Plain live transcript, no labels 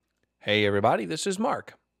Hey, everybody, this is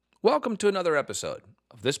Mark. Welcome to another episode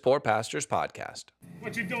of This Poor Pastor's Podcast.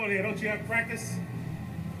 What you doing here? Don't you have practice?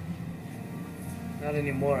 Not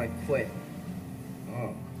anymore, I quit.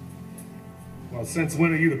 Oh. Well, since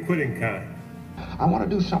when are you the quitting kind? I want to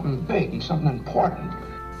do something big and something important.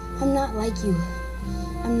 I'm not like you.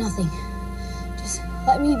 I'm nothing. Just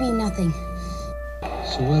let me be nothing.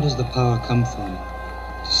 So where does the power come from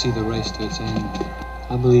to see the race to its end?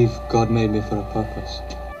 I believe God made me for a purpose.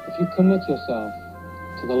 If you commit yourself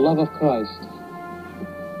to the love of Christ,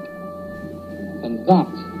 then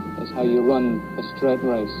that is how you run a straight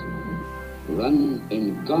race. Run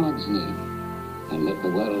in God's name and let the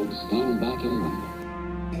world stand back in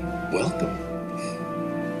wonder. Welcome.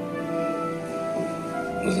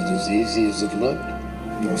 Was it as easy as it looked?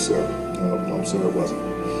 No, sir. No, sir, it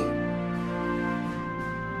wasn't.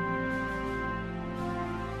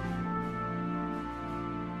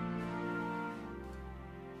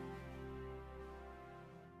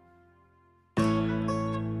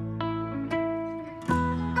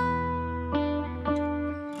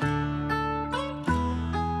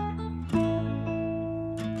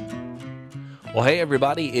 Well, hey,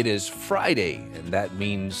 everybody, it is Friday, and that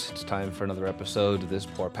means it's time for another episode of This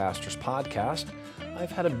Poor Pastor's Podcast. I've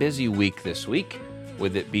had a busy week this week,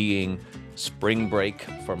 with it being spring break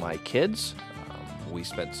for my kids. We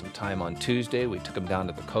spent some time on Tuesday. We took them down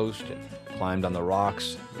to the coast and climbed on the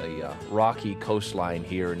rocks. The rocky coastline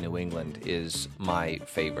here in New England is my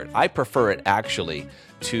favorite. I prefer it, actually,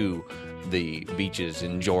 to the beaches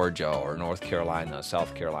in Georgia or North Carolina,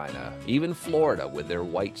 South Carolina, even Florida with their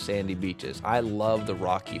white sandy beaches. I love the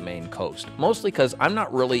rocky Maine coast, mostly because I'm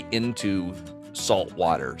not really into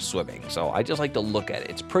saltwater swimming, so I just like to look at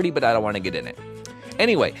it. It's pretty, but I don't want to get in it.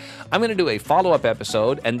 Anyway, I'm going to do a follow-up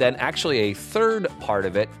episode and then actually a third part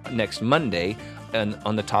of it next Monday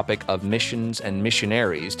on the topic of missions and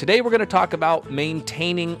missionaries. Today we're going to talk about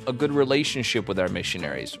maintaining a good relationship with our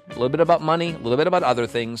missionaries. A little bit about money, a little bit about other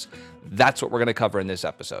things. That's what we're going to cover in this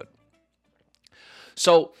episode.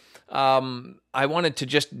 So I wanted to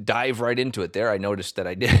just dive right into it there. I noticed that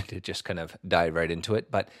I did just kind of dive right into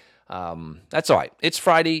it, but that's all right. It's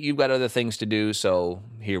Friday. You've got other things to do, so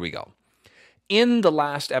here we go. In the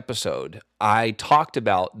last episode, I talked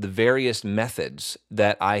about the various methods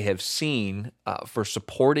that I have seen for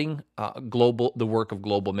supporting the work of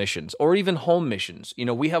global missions, or even home missions. You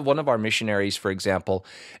know, we have one of our missionaries, for example,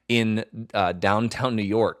 in downtown New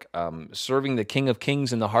York, serving the King of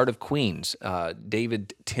Kings in the heart of Queens,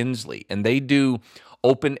 David Tinsley, and they do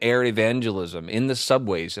open-air evangelism in the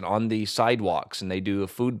subways and on the sidewalks, and they do a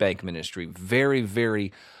food bank ministry. Very,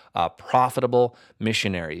 very profitable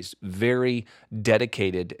missionaries, very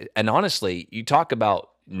dedicated. And honestly, you talk about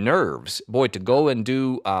nerves. Boy, to go and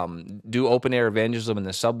do open-air evangelism in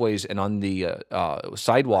the subways and on the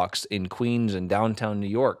sidewalks in Queens and downtown New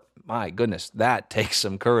York, my goodness, that takes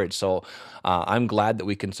some courage. So I'm glad that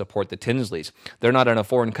we can support the Tinsleys. They're not in a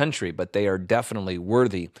foreign country, but they are definitely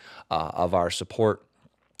worthy of our support.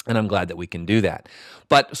 And I'm glad that we can do that.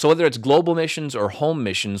 But so whether it's global missions or home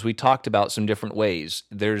missions, we talked about some different ways.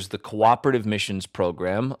 There's the cooperative missions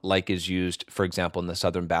program, like is used, for example, in the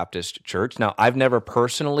Southern Baptist Church. Now, I've never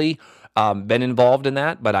personally been involved in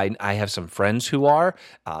that, but I have some friends who are.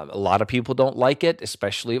 A lot of people don't like it,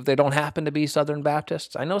 especially if they don't happen to be Southern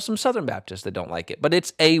Baptists. I know some Southern Baptists that don't like it, but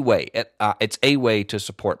it's a way. It's a way to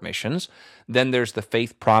support missions. Then there's the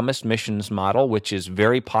Faith Promise missions model, which is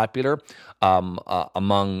very popular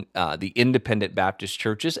among the independent Baptist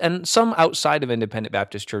churches and some outside of independent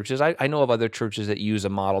Baptist churches. I know of other churches that use a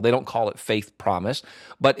model. They don't call it Faith Promise,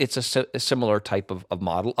 but it's a similar type of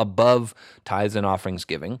model above tithes and offerings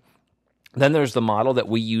giving. Then there's the model that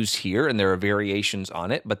we use here, and there are variations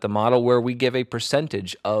on it, but the model where we give a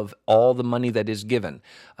percentage of all the money that is given,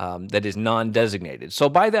 that is non-designated. So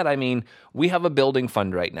by that I mean we have a building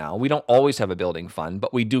fund right now. We don't always have a building fund,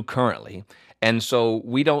 but we do currently. And so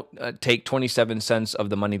we don't take 27 cents of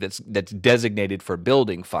the money that's designated for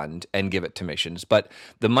building fund and give it to missions. But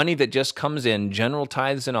the money that just comes in, general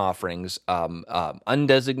tithes and offerings,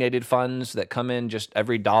 undesignated funds that come in, just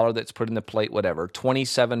every dollar that's put in the plate, whatever,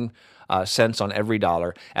 27 cents on every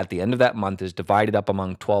dollar at the end of that month is divided up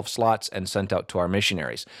among 12 slots and sent out to our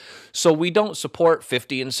missionaries. So we don't support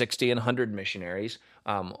 50 and 60 and 100 missionaries.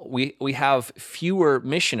 We have fewer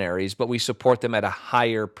missionaries, but we support them at a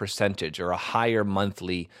higher percentage or a higher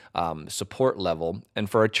monthly support level. And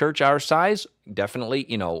for a church our size, definitely,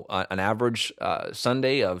 an average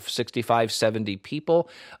Sunday of 65, 70 people,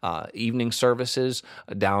 evening services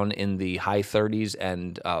down in the high 30s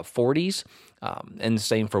and 40s. And the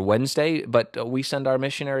same for Wednesday, but we send our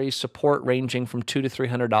missionaries support ranging from $200 to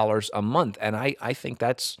 $300 a month, and I think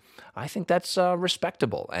that's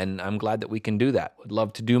respectable, and I'm glad that we can do that. Would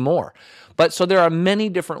love to do more, but so there are many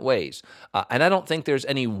different ways, and I don't think there's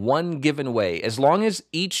any one given way. As long as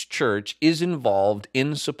each church is involved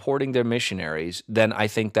in supporting their missionaries, then I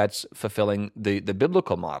think that's fulfilling the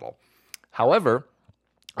biblical model. However,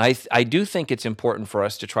 I do think it's important for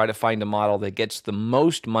us to try to find a model that gets the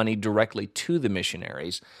most money directly to the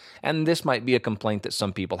missionaries, and this might be a complaint that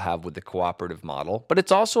some people have with the cooperative model, but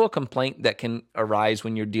it's also a complaint that can arise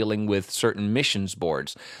when you're dealing with certain missions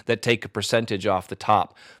boards that take a percentage off the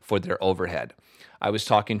top for their overhead. I was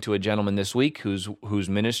talking to a gentleman this week whose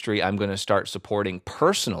ministry I'm going to start supporting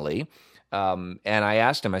personally, and I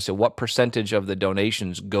asked him, I said, what percentage of the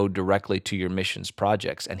donations go directly to your missions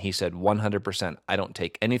projects? And he said 100%. I don't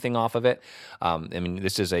take anything off of it.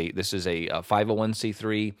 This is a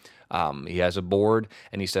 501c3. He has a board,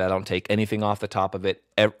 and he said, I don't take anything off the top of it.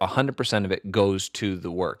 100% of it goes to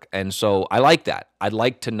the work. And so I like that. I'd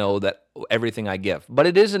like to know that everything I give, but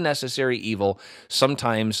it is a necessary evil.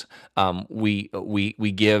 Sometimes we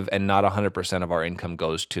give, and not 100% of our income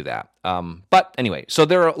goes to that. But anyway, so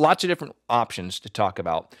there are lots of different options to talk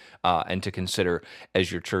about and to consider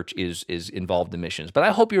as your church is involved in missions. But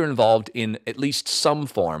I hope you're involved in at least some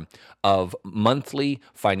form of monthly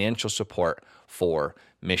financial support for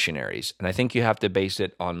missionaries. And I think you have to base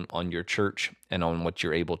it on your church and on what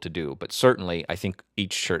you're able to do. But certainly, I think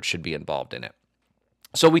each church should be involved in it.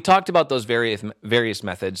 So we talked about those various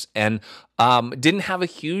methods, and didn't have a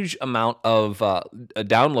huge amount of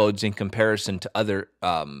downloads in comparison to other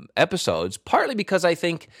episodes, partly because I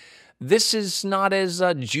think this is not as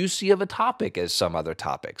juicy of a topic as some other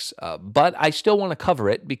topics, but I still want to cover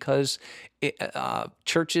it because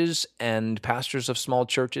churches and pastors of small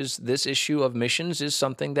churches, this issue of missions is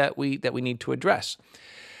something that we need to address.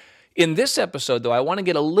 In this episode, though, I want to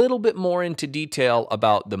get a little bit more into detail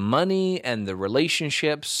about the money and the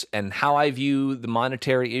relationships and how I view the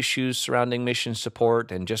monetary issues surrounding mission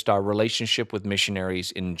support and just our relationship with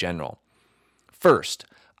missionaries in general. First,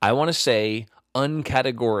 I want to say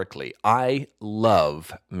uncategorically, I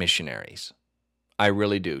love missionaries. I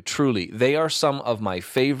really do. Truly, they are some of my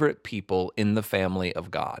favorite people in the family of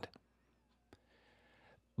God.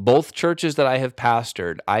 Both churches that I have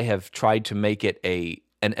pastored, I have tried to make it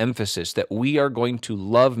an emphasis that we are going to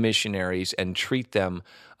love missionaries and treat them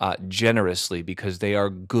generously because they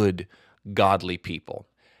are good, godly people.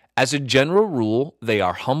 As a general rule, they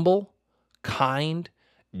are humble, kind,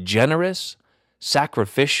 generous,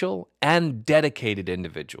 sacrificial, and dedicated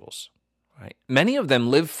individuals. Right? Many of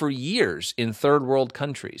them live for years in third world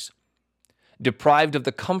countries, deprived of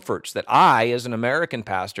the comforts that I, as an American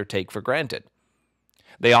pastor, take for granted.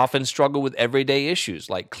 They often struggle with everyday issues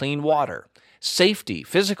like clean water, safety,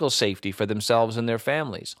 physical safety for themselves and their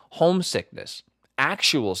families, homesickness,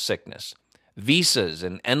 actual sickness, visas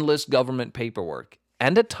and endless government paperwork,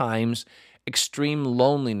 and at times, extreme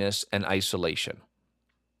loneliness and isolation.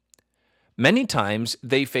 Many times,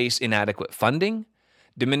 they face inadequate funding,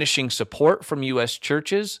 diminishing support from U.S.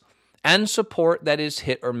 churches, and support that is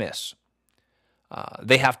hit or miss.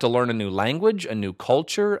 They have to learn a new language, a new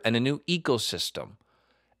culture, and a new ecosystem.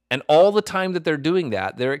 And all the time that they're doing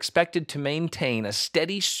that, they're expected to maintain a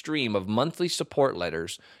steady stream of monthly support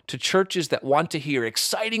letters to churches that want to hear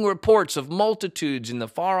exciting reports of multitudes in the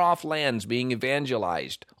far-off lands being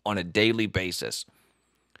evangelized on a daily basis.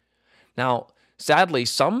 Now, sadly,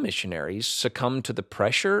 some missionaries succumb to the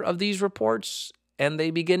pressure of these reports, and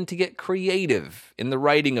they begin to get creative in the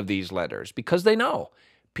writing of these letters because they know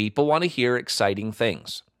people want to hear exciting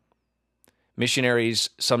things. Missionaries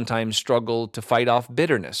sometimes struggle to fight off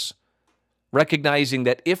bitterness, recognizing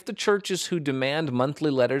that if the churches who demand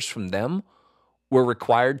monthly letters from them were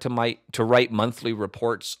required to write monthly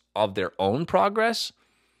reports of their own progress,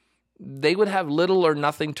 they would have little or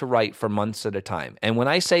nothing to write for months at a time. And when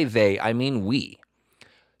I say they, I mean we.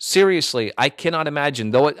 Seriously, I cannot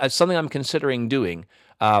imagine, though it's something I'm considering doing,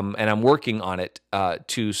 and I'm working on it,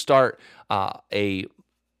 to start a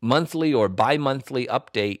monthly or bi-monthly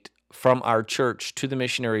update from our church to the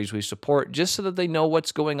missionaries we support, just so that they know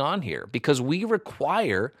what's going on here. Because we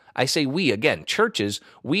require, I say we, again, churches,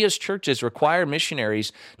 we as churches require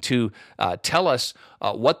missionaries to tell us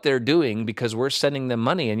what they're doing because we're sending them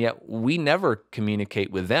money, and yet we never communicate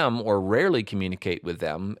with them or rarely communicate with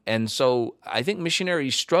them. And so I think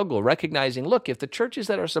missionaries struggle recognizing, look, if the churches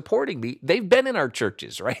that are supporting me, they've been in our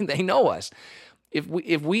churches, right? They know us. If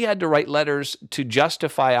we had to write letters to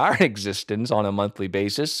justify our existence on a monthly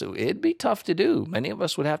basis, it'd be tough to do. Many of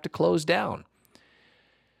us would have to close down.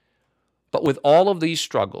 But with all of these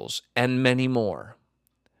struggles and many more,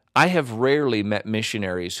 I have rarely met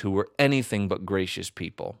missionaries who were anything but gracious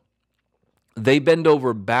people. They bend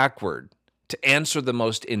over backward to answer the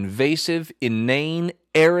most invasive, inane,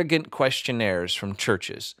 arrogant questionnaires from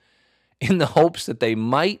churches in the hopes that they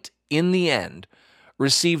might, in the end,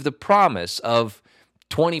 receive the promise of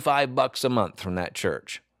 $25 a month from that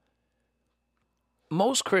church.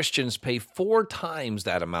 Most Christians pay 4 times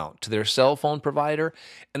that amount to their cell phone provider,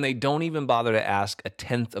 and they don't even bother to ask a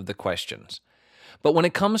tenth of the questions. But when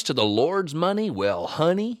it comes to the Lord's money, well,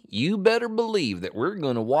 honey, you better believe that we're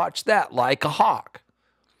going to watch that like a hawk.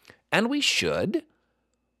 And we should,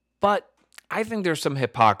 but I think there's some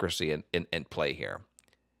hypocrisy in play here.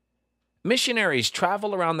 Missionaries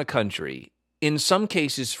travel around the country, in some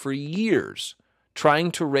cases for years,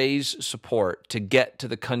 trying to raise support to get to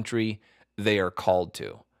the country they are called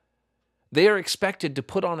to. They are expected to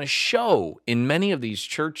put on a show in many of these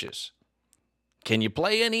churches. Can you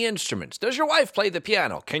play any instruments? Does your wife play the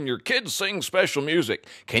piano? Can your kids sing special music?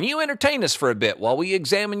 Can you entertain us for a bit while we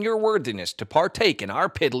examine your worthiness to partake in our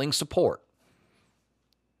piddling support?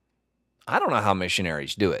 I don't know how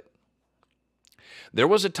missionaries do it. There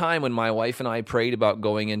was a time when my wife and I prayed about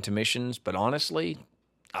going into missions, but honestly,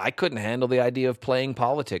 I couldn't handle the idea of playing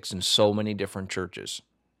politics in so many different churches.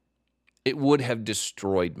 It would have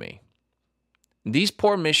destroyed me. These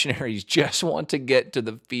poor missionaries just want to get to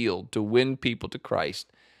the field to win people to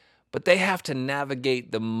Christ, but they have to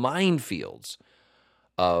navigate the minefields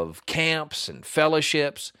of camps and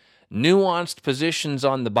fellowships, nuanced positions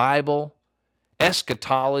on the Bible,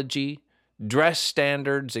 eschatology, dress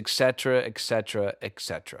standards, etc., etc.,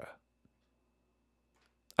 etc.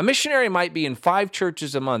 A missionary might be in 5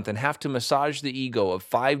 churches a month and have to massage the ego of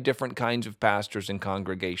 5 different kinds of pastors and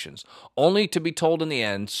congregations, only to be told in the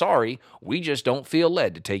end, sorry, we just don't feel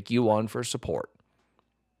led to take you on for support.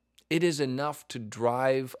 It is enough to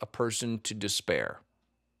drive a person to despair.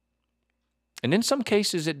 And in some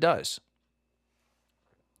cases, it does.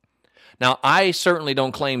 Now, I certainly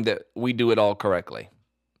don't claim that we do it all correctly.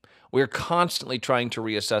 We're constantly trying to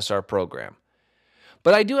reassess our program.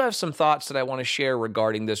 But I do have some thoughts that I want to share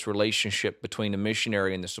regarding this relationship between a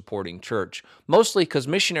missionary and the supporting church, mostly because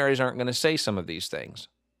missionaries aren't going to say some of these things.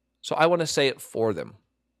 So I want to say it for them.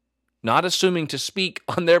 Not assuming to speak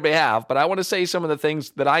on their behalf, but I want to say some of the things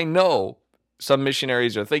that I know some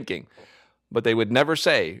missionaries are thinking, but they would never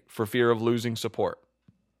say for fear of losing support.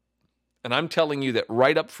 And I'm telling you that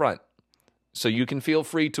right up front, so you can feel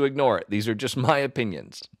free to ignore it. These are just my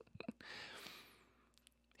opinions.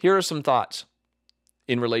 Here are some thoughts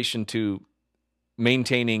in relation to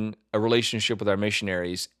maintaining a relationship with our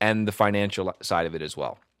missionaries and the financial side of it as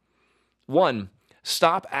well. 1,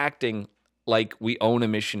 stop acting like we own a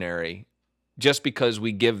missionary just because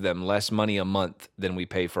we give them less money a month than we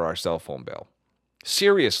pay for our cell phone bill.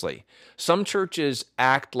 Seriously, some churches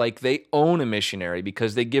act like they own a missionary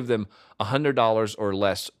because they give them $100 or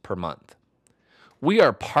less per month. We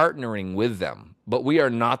are partnering with them, but we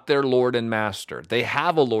are not their Lord and Master. They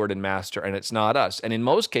have a Lord and Master, and it's not us. And in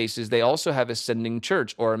most cases, they also have a sending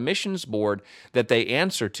church or a missions board that they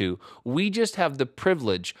answer to. We just have the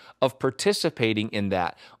privilege of participating in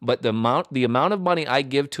that. But the amount of money I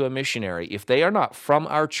give to a missionary, if they are not from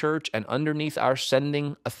our church and underneath our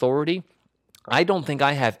sending authority, I don't think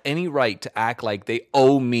I have any right to act like they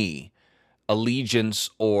owe me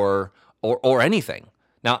allegiance or anything.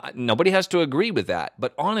 Now, nobody has to agree with that,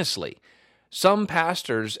 but honestly, some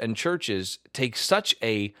pastors and churches take such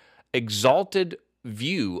a exalted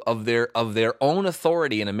view of their own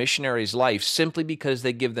authority in a missionary's life simply because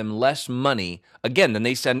they give them less money, again, than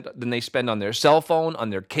they spend on their cell phone,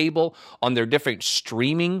 on their cable, on their different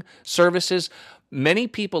streaming services. Many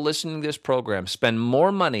people listening to this program spend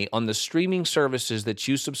more money on the streaming services that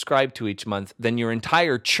you subscribe to each month than your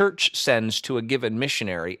entire church sends to a given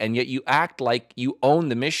missionary, and yet you act like you own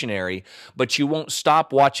the missionary, but you won't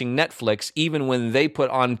stop watching Netflix even when they put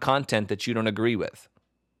on content that you don't agree with.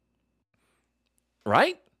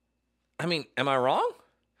 Right? I mean, am I wrong?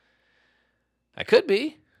 I could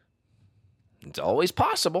be. It's always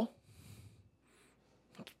possible.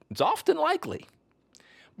 It's often likely.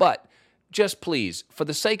 But just please, for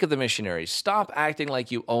the sake of the missionaries, stop acting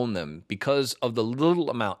like you own them because of the little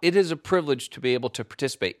amount. It is a privilege to be able to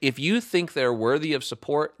participate. If you think they're worthy of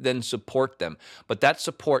support, then support them. But that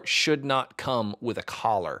support should not come with a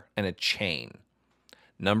collar and a chain.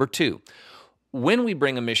 Number 2, when we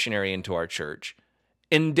bring a missionary into our church,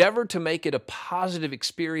 endeavor to make it a positive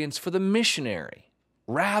experience for the missionary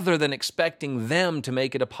rather than expecting them to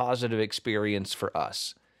make it a positive experience for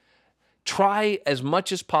us. Try as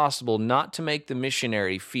much as possible not to make the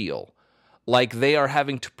missionary feel like they are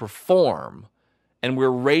having to perform, and we're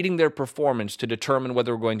rating their performance to determine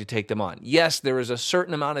whether we're going to take them on. Yes, there is a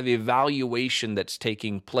certain amount of evaluation that's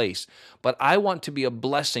taking place, but I want to be a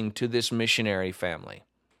blessing to this missionary family.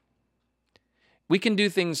 We can do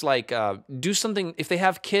things like do something, if they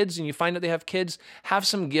have kids and you find out they have kids, have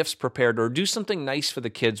some gifts prepared or do something nice for the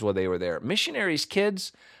kids while they were there. Missionaries'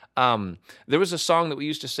 kids, there was a song that we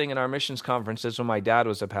used to sing in our missions conferences when my dad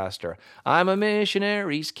was a pastor. I'm a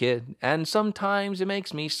missionary's kid, and sometimes it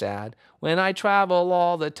makes me sad when I travel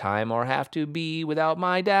all the time or have to be without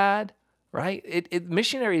my dad. Right?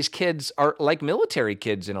 Missionaries' kids are like military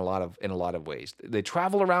kids in a lot of ways. They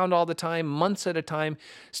travel around all the time, months at a time,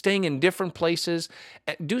 staying in different places.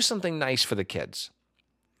 Do something nice for the kids.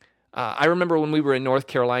 I remember when we were in North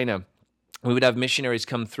Carolina, we would have missionaries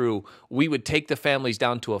come through. We would take the families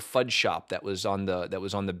down to a fudge shop that was on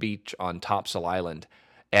the beach on Topsail Island,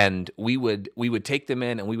 and we would take them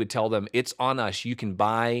in and we would tell them, it's on us. You can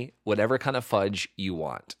buy whatever kind of fudge you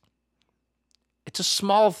want. It's a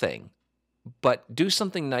small thing, but do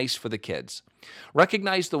something nice for the kids.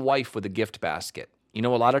 Recognize the wife with a gift basket. You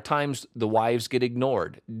know, a lot of times the wives get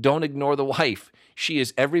ignored. Don't ignore the wife. She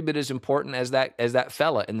is every bit as important as that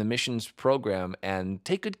fella in the missions program, and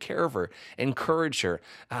take good care of her. Encourage her.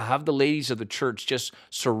 Have the ladies of the church just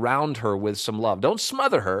surround her with some love. Don't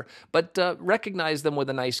smother her, but recognize them with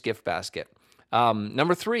a nice gift basket.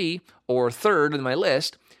 Number 3, or third in my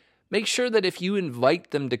list, make sure that if you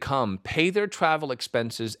invite them to come, pay their travel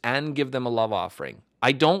expenses and give them a love offering.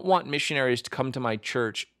 I don't want missionaries to come to my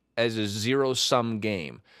church as a zero-sum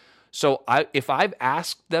game. So if I've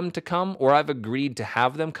asked them to come or I've agreed to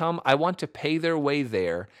have them come, I want to pay their way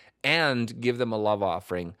there and give them a love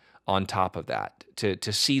offering on top of that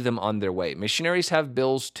to see them on their way. Missionaries have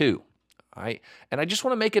bills too, all right? And I just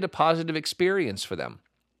want to make it a positive experience for them.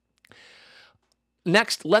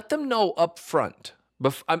 Next, let them know up front.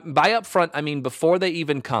 By up front, I mean before they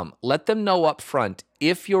even come. Let them know up front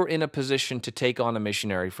if you're in a position to take on a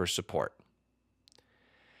missionary for support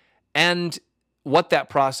and what that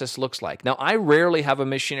process looks like. Now, I rarely have a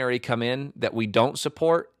missionary come in that we don't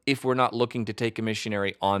support if we're not looking to take a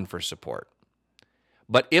missionary on for support.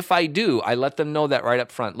 But if I do, I let them know that right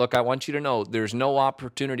up front. Look, I want you to know there's no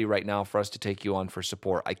opportunity right now for us to take you on for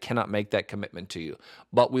support. I cannot make that commitment to you,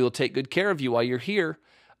 but we will take good care of you while you're here.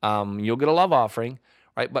 You'll get a love offering,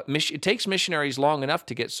 right? But it takes missionaries long enough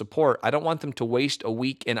to get support. I don't want them to waste a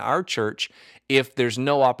week in our church if there's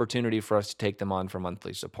no opportunity for us to take them on for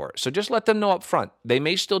monthly support. So just let them know up front. They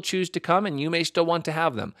may still choose to come and you may still want to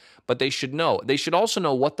have them, but they should know. They should also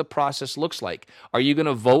know what the process looks like. Are you going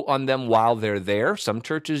to vote on them while they're there? Some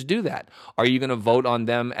churches do that. Are you going to vote on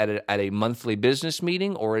them at a monthly business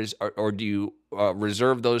meeting, or do you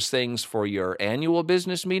reserve those things for your annual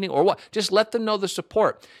business meeting, or what? Just let them know the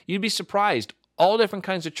support. You'd be surprised. All different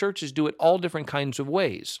kinds of churches do it all different kinds of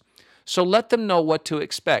ways. So let them know what to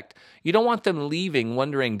expect. You don't want them leaving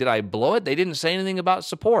wondering, did I blow it? They didn't say anything about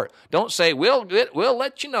support. Don't say, we'll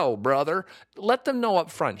let you know, brother. Let them know up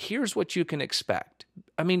front. Here's what you can expect.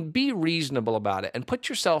 I mean, be reasonable about it and put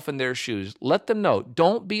yourself in their shoes. Let them know.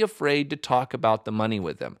 Don't be afraid to talk about the money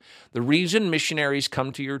with them. The reason missionaries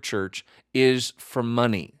come to your church is for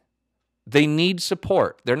money. They need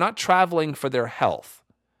support. They're not traveling for their health.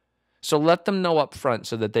 So let them know up front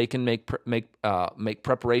so that they can make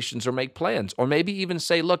preparations or make plans, or maybe even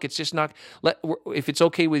say, look, it's just not. If it's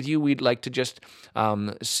okay with you, we'd like to just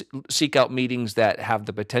seek out meetings that have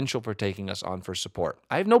the potential for taking us on for support.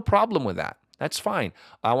 I have no problem with that. That's fine.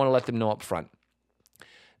 I want to let them know up front.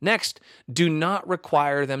 Next, do not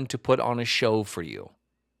require them to put on a show for you.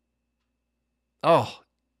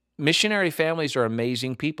 Missionary families are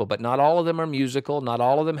amazing people, but not all of them are musical. Not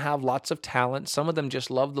all of them have lots of talent. Some of them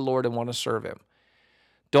just love the Lord and want to serve Him.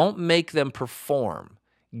 Don't make them perform.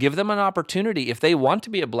 Give them an opportunity. If they want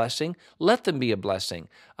to be a blessing, let them be a blessing.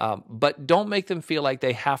 But don't make them feel like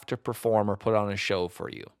they have to perform or put on a show for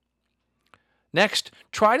you. Next,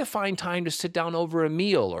 try to find time to sit down over a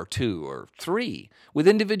meal or 2 or 3 with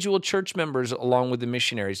individual church members along with the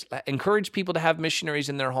missionaries. Encourage people to have missionaries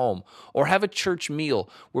in their home, or have a church meal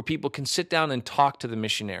where people can sit down and talk to the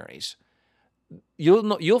missionaries.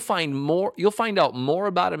 You'll find out more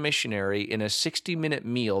about a missionary in a 60-minute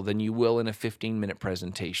meal than you will in a 15-minute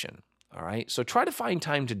presentation. All right? So try to find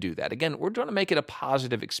time to do that. Again, we're trying to make it a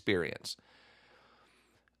positive experience.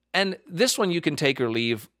 And this one you can take or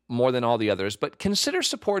leave more than all the others, but consider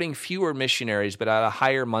supporting fewer missionaries, but at a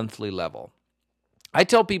higher monthly level. I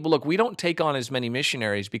tell people, look, we don't take on as many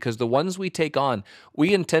missionaries because the ones we take on,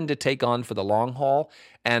 we intend to take on for the long haul,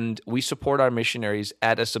 and we support our missionaries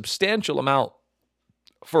at a substantial amount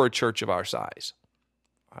for a church of our size.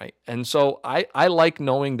 right? And so I like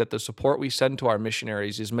knowing that the support we send to our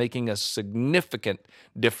missionaries is making a significant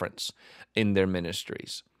difference in their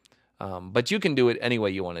ministries. But you can do it any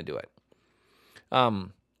way you want to do it.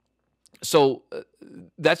 So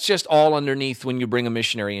that's just all underneath when you bring a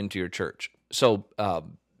missionary into your church. So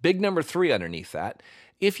big number 3 underneath that,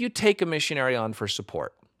 if you take a missionary on for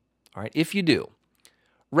support, all right, if you do,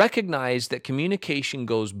 recognize that communication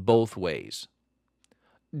goes both ways.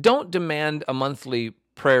 Don't demand a monthly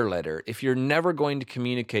prayer letter if you're never going to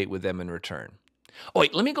communicate with them in return. Oh,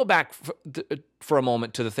 wait, let me go back for a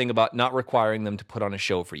moment to the thing about not requiring them to put on a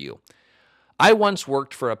show for you. I once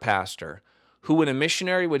worked for a pastor who, when a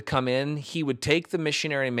missionary would come in, he would take the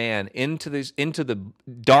missionary man into the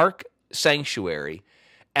dark sanctuary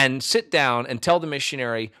and sit down and tell the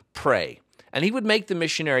missionary, pray. And he would make the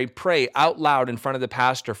missionary pray out loud in front of the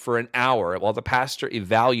pastor for an hour while the pastor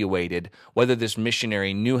evaluated whether this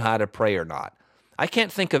missionary knew how to pray or not. I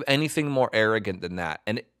can't think of anything more arrogant than that.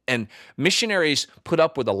 And missionaries put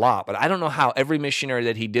up with a lot, but I don't know how every missionary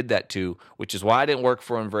that he did that to, which is why I didn't work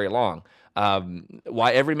for him very long,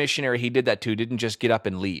 why every missionary he did that to didn't just get up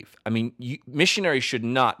and leave. I mean, missionaries should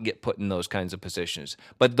not get put in those kinds of positions.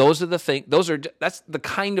 But that's the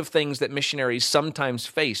kind of things that missionaries sometimes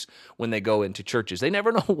face when they go into churches. They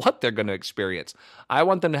never know what they're going to experience. I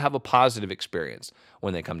want them to have a positive experience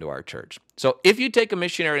when they come to our church. So if you take a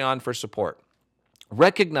missionary on for support,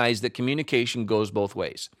 recognize that communication goes both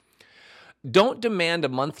ways. Don't demand a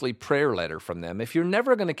monthly prayer letter from them if you're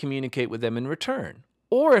never going to communicate with them in return.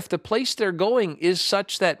 Or if the place they're going is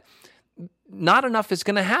such that not enough is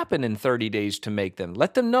going to happen in 30 days to make them.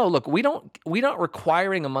 Let them know, look, we're not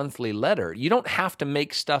requiring a monthly letter. You don't have to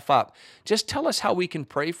make stuff up. Just tell us how we can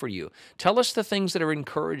pray for you. Tell us the things that are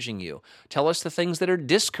encouraging you. Tell us the things that are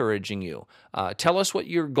discouraging you. Tell us what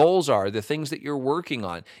your goals are, the things that you're working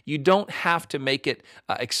on. You don't have to make it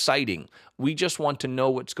exciting. We just want to know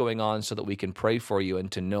what's going on so that we can pray for you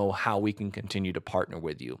and to know how we can continue to partner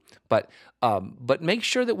with you. But make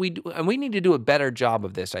sure that we do, and we need to do a better job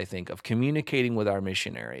of this, I think, of communicating with our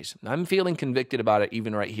missionaries. I'm feeling convicted about it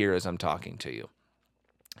even right here as I'm talking to you.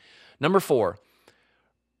 Number 4,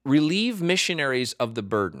 relieve missionaries of the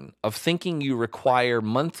burden of thinking you require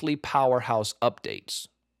monthly powerhouse updates.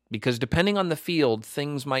 Because depending on the field,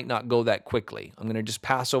 things might not go that quickly. I'm going to just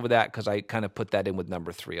pass over that because I kind of put that in with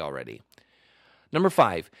number 3 already. Number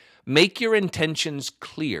 5, make your intentions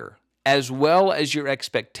clear as well as your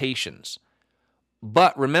expectations.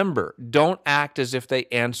 But remember, don't act as if they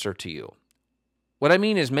answer to you. What I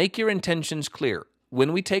mean is make your intentions clear.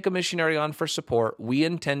 When we take a missionary on for support, we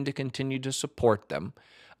intend to continue to support them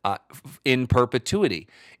in perpetuity.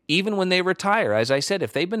 Even when they retire, as I said,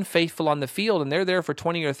 if they've been faithful on the field and they're there for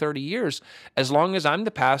 20 or 30 years, as long as I'm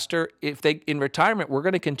the pastor, if they in retirement, we're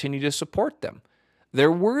going to continue to support them.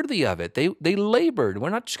 They're worthy of it. They labored. We're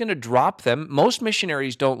not just going to drop them. Most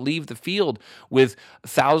missionaries don't leave the field with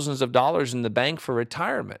thousands of dollars in the bank for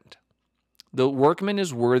retirement. The workman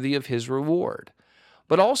is worthy of his reward.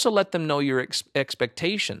 But also let them know your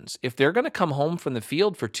expectations. If they're going to come home from the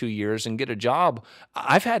field for 2 years and get a job,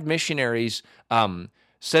 I've had missionaries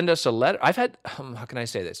send us a letter. How can I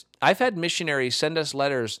say this? I've had missionaries send us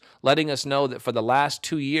letters letting us know that for the last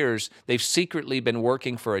 2 years, they've secretly been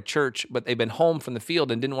working for a church, but they've been home from the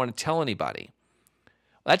field and didn't want to tell anybody.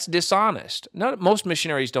 That's dishonest. Most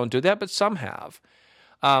missionaries don't do that, but some have.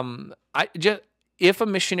 If a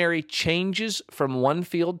missionary changes from one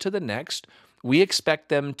field to the next, we expect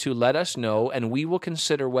them to let us know, and we will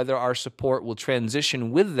consider whether our support will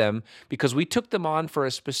transition with them because we took them on for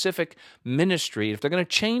a specific ministry. If they're going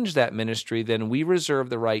to change that ministry, then we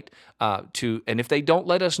reserve the right to, and if they don't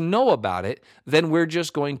let us know about it, then we're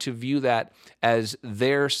just going to view that as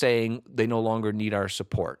they're saying they no longer need our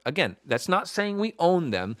support. Again, that's not saying we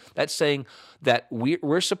own them. That's saying that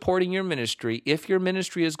we're supporting your ministry. If your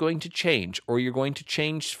ministry is going to change or you're going to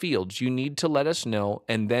change fields, you need to let us know,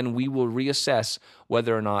 and then we will reassess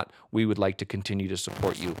whether or not we would like to continue to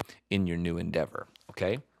support you in your new endeavor,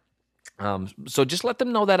 okay? So just let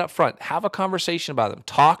them know that up front. Have a conversation about them.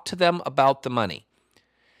 Talk to them about the money.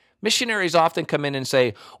 Missionaries often come in and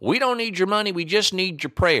say, we don't need your money, we just need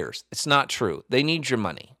your prayers. It's not true. They need your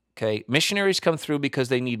money. Okay, missionaries come through because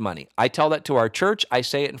they need money. I tell that to our church. I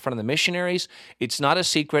say it in front of the missionaries. It's not a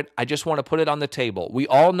secret. I just want to put it on the table. We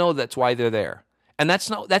all know that's why they're there. And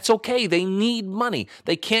that's okay. They need money.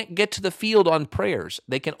 They can't get to the field on prayers.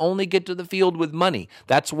 They can only get to the field with money.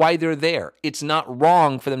 That's why they're there. It's not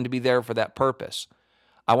wrong for them to be there for that purpose.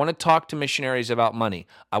 I want to talk to missionaries about money.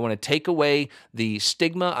 I want to take away the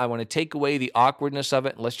stigma. I want to take away the awkwardness of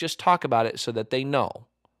it. Let's just talk about it so that they know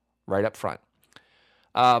right up front.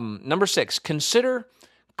 Number 6, consider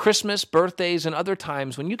Christmas, birthdays, and other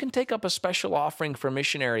times when you can take up a special offering for a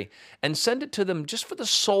missionary and send it to them just for the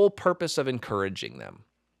sole purpose of encouraging them.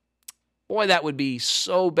 Boy, that would be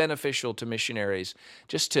so beneficial to missionaries.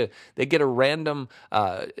 They get a random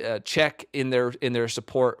check in their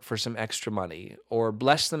support for some extra money, or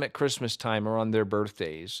bless them at Christmas time or on their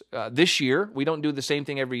birthdays. This year, we don't do the same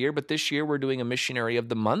thing every year, but this year we're doing a missionary of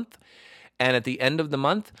the month. And at the end of the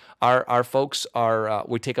month, our folks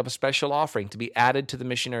we take up a special offering to be added to the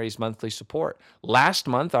missionaries' monthly support. Last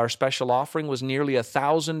month, our special offering was nearly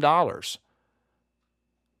 $1,000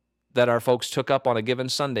 that our folks took up on a given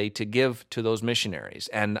Sunday to give to those missionaries.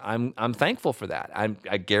 And I'm thankful for that.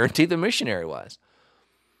 I guarantee the missionary was.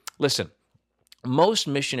 Listen, most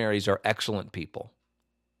missionaries are excellent people.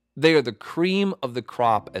 They are the cream of the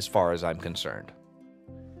crop as far as I'm concerned.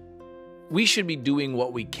 We should be doing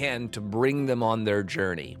what we can to bring them on their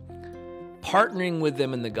journey, partnering with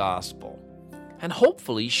them in the gospel, and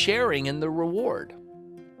hopefully sharing in the reward.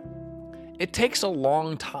 It takes a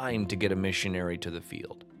long time to get a missionary to the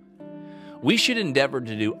field. We should endeavor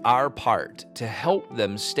to do our part to help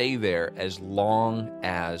them stay there as long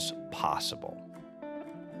as possible.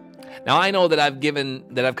 Now, I know that I've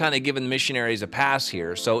kind of given missionaries a pass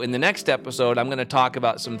here, so in the next episode, I'm going to talk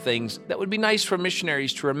about some things that would be nice for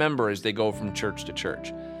missionaries to remember as they go from church to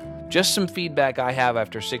church. Just some feedback I have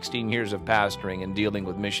after 16 years of pastoring and dealing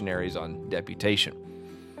with missionaries on deputation.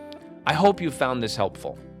 I hope you found this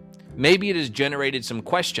helpful. Maybe it has generated some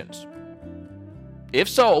questions. If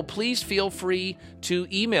so, please feel free to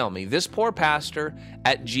email me,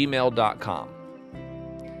 thispoorpastor@gmail.com.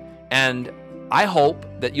 And I hope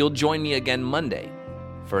that you'll join me again Monday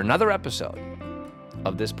for another episode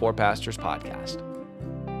of This Poor Pastor's Podcast.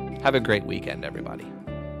 Have a great weekend, everybody.